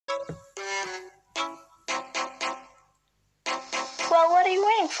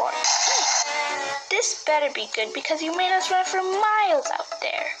before. This better be good because you made us run for miles out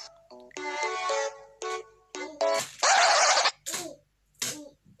there.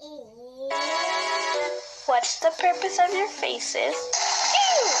 What's the purpose of your faces?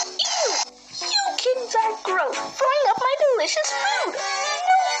 Ew! Ew! You kids are gross, throwing up my delicious food.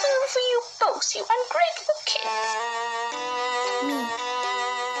 No food for you folks, you ungrateful kids.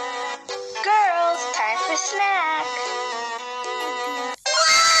 Girls, time for snack.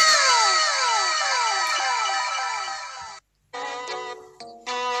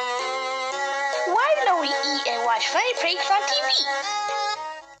 Why don't we eat and watch funny pranks on TV?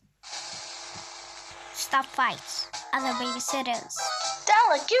 Stop fights. Other babysitters.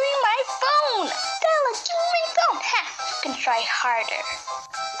 Stella, give me my phone! Stella, give me my phone! Ha! You can try harder.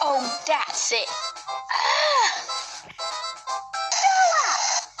 Oh, that's it. Stella!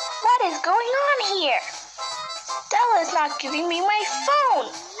 What is going on here? Stella is not giving me my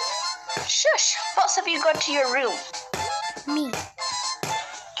phone. Shush! Both of you go to your room. Me.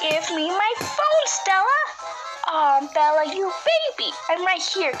 Give me my phone, Stella! Oh, Bella, you baby! I'm right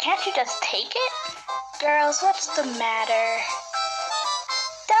here. Can't you just take it? Girls, what's the matter?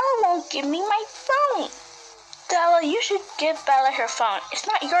 Stella won't give me my phone. Stella, you should give Bella her phone. It's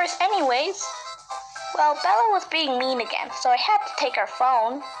not yours anyways. Well, Bella was being mean again, so I had to take her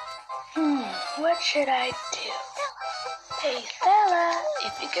phone. What should I do? Hey, Bella,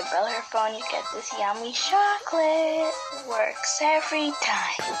 if you give Bella her phone, you get this yummy chocolate. Works every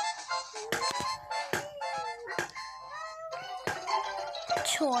time.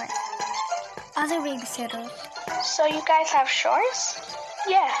 Chore. Other babysitters. So you guys have chores?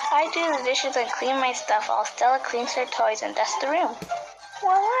 Yeah, I do the dishes and clean my stuff while Stella cleans her toys and dusts the room.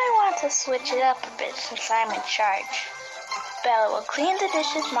 Well, I want to switch it up a bit since I'm in charge. Bella will clean the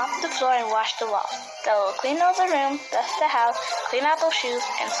dishes, mop the floor, and wash the walls. Stella will clean all the room, dust the house, clean out those shoes,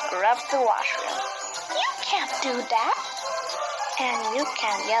 and scrub the washroom. You can't do that. And you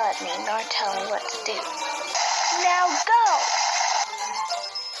can't yell at me nor tell me what to do. Now go!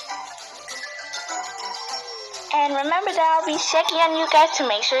 And remember that I'll be checking on you guys to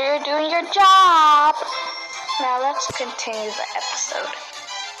make sure you're doing your job. Now let's continue the episode.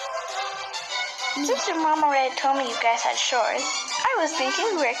 Since your mom already told me you guys had chores, I was thinking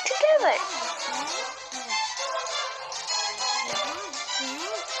we work together.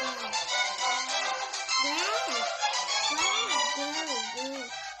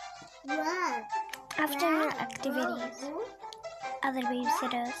 Afternoon activities. Other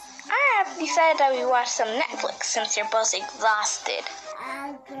babysitters. I have decided that we watch some Netflix since you're both exhausted.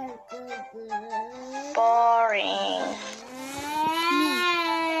 Boring.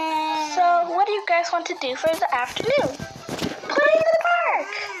 So, what do you guys want to do for the afternoon? Play in the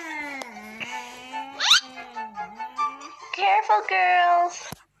park! Careful, girls!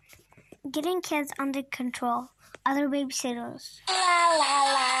 Getting kids under control. Other babysitters. La la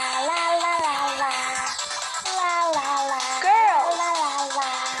la la la la la. La la la. Girls! La la la.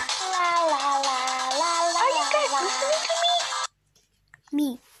 La la la la la. Are you guys listening to me? Me.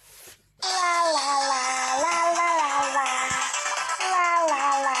 La la la la la la la. La la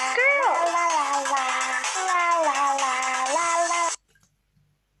la. Girls! La la la. La la la la la.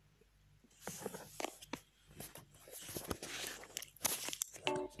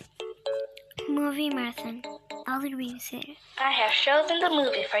 Movie marathon. Other babysitters. I have chosen the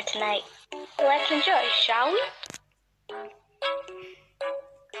movie for tonight. Let's enjoy, shall we?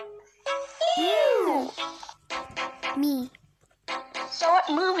 Ew! Me. So what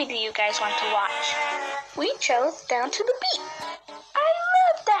movie do you guys want to watch? We chose Down to the Beat. I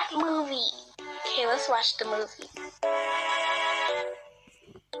love that movie. Okay, let's watch the movie.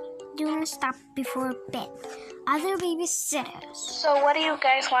 Do not stop before bed. Other babysitters. So what do you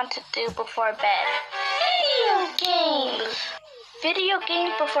guys want to do before bed? Video games! Video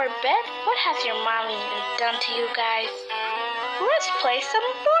games before bed? What has your mommy done to you guys? Let's play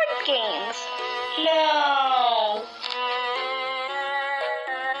some board games. No!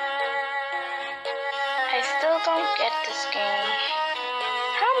 I still don't get this game.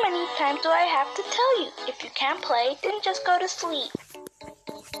 How many times do I have to tell you? If you can't play, then just go to sleep.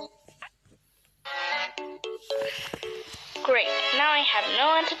 Great, now I have no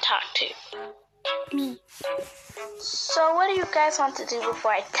one to talk to. Me. So what do you guys want to do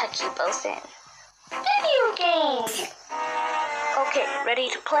before I tuck you both in? Video games! Okay, ready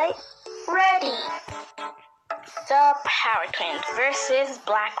to play? Ready! The Power Twins versus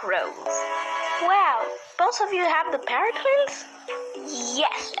Black Rose. Wow, both of you have the Power Twins?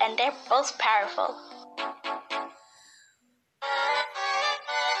 Yes, and they're both powerful.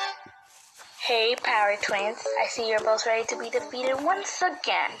 Hey, Power Twins. I see you're both ready to be defeated once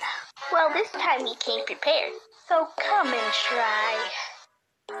again. Well, this time we came prepared, so come and try.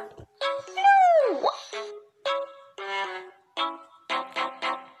 No!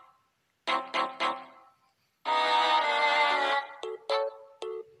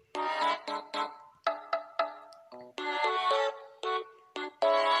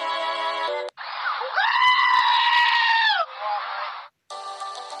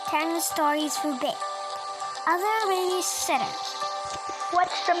 Ten stories for Bit. Other babysitters.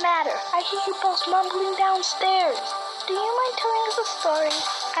 What's the matter? I hear you both mumbling downstairs. Do you mind telling us a story?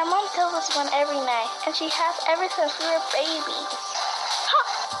 Our mom tells us one every night, and she has ever since we were babies.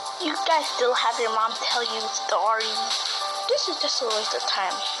 Huh! You guys still have your mom tell you stories. This is just a waste of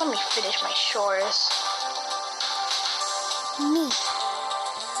time. Let me finish my chores. Me.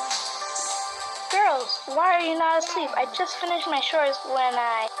 Girls, why are you not asleep? I just finished my chores when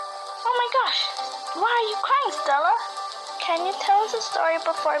Oh my gosh! Why are you crying, Stella? Can you tell us a story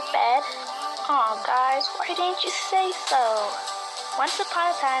before bed? Aw, guys, why didn't you say so? Once upon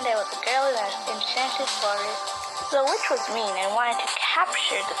a time, there was a girl in an enchanted forest. The witch was mean and wanted to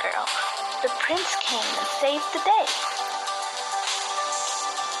capture the girl. The prince came and saved the day.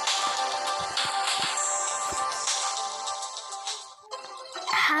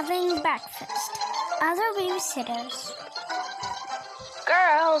 Having breakfast. Other babysitters.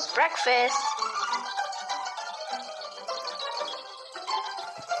 Girls, breakfast.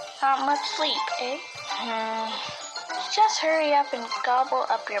 Not much sleep, eh? Just hurry up and gobble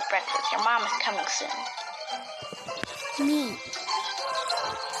up your breakfast. Your mom is coming soon. Me.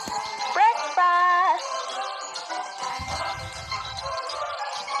 Breakfast!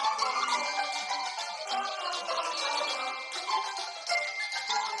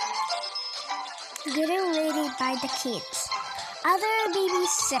 Getting ready by the kids. Other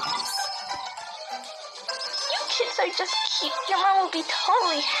babysitters. You kids are just cute. Your mom will be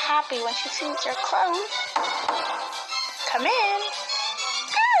totally happy when she sees your clothes. Come in.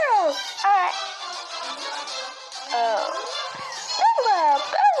 Girls!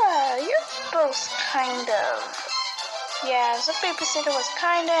 Bella, you're both kind of... Yeah, the babysitter was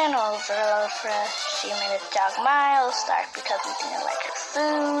kinda an overload for us. She made us jog miles, starved because we didn't like her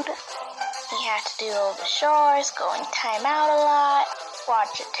food. We had to do all the chores, go in time out a lot,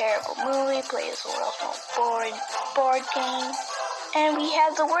 watch a terrible movie, play this world's most board game. And we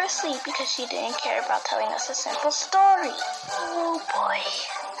had the worst sleep because she didn't care about telling us a simple story. Oh boy.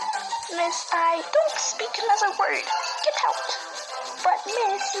 Miss, I don't speak another word. Get out. But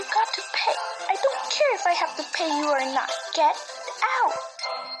miss, you got to pay. I don't care if I have to pay you or not. Get out.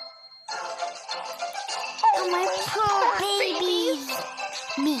 Oh, my poor babies.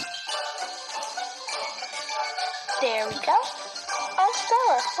 Me. There we go. Oh,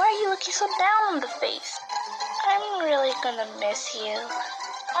 Stella, why are you looking so down on the face? I'm really gonna miss you.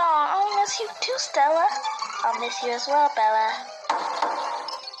 Aw, I'll miss you too, Stella. I'll miss you as well, Bella.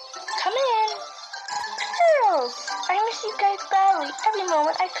 Come in. Girls, I miss you guys badly. Every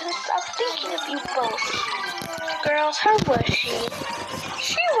moment I couldn't stop thinking of you both. Girls, how was she?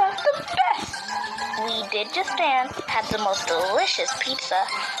 She was the best. We did just dance, had the most delicious pizza.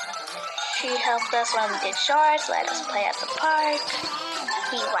 She helped us when we did chores, let us play at the park.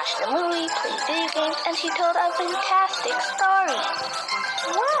 We watched a movie, played video games, and she told a fantastic story.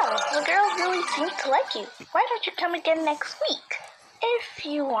 Wow, the girls really seem to like you. Why don't you come again next week? If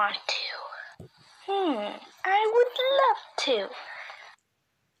you want to. I would love to.